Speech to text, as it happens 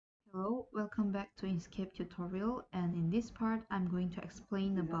Hello, welcome back to Inkscape tutorial, and in this part I'm going to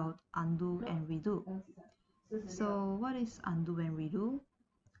explain about undo and redo. So what is undo and redo?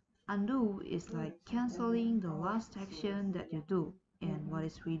 Undo is like cancelling the last action that you do, and what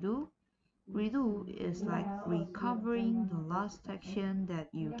is redo? Redo is like recovering the last action that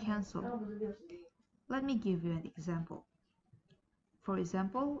you cancelled. Let me give you an example. For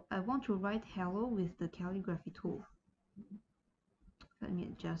example, I want to write hello with the calligraphy tool. Let me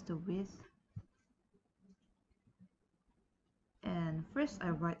adjust the width. And first I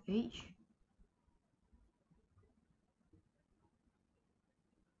write H,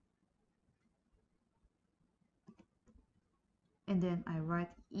 and then I write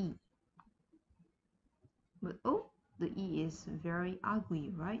E. But oh, the E is very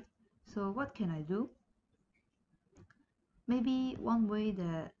ugly, right? So what can I do? Maybe one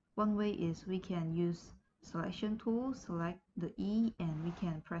way is we can use selection tool, select the E, and we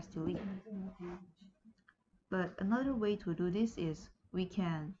can press delete. But another way to do this is we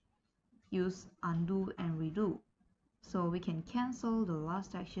can use undo and redo. So we can cancel the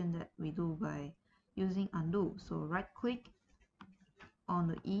last action that we do by using undo. So right click on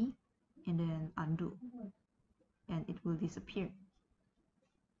the E and then undo, and it will disappear.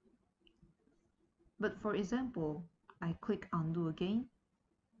 But for example, I click undo again,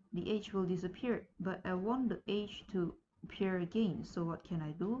 the H will disappear, but I want the H to appear again. So what can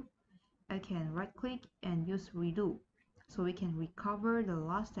I do? I can right click and use redo, so we can recover the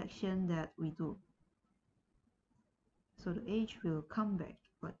last action that we do. So the H will come back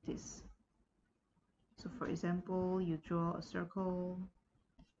like this. So for example, you draw a circle,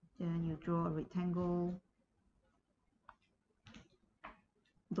 then you draw a rectangle.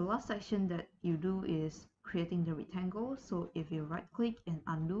 The last action that you do is creating the rectangle, so if you right click and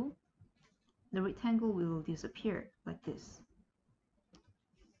undo, the rectangle will disappear like this.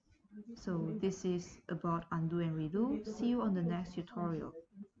 So this is about undo and redo. See you on the next tutorial.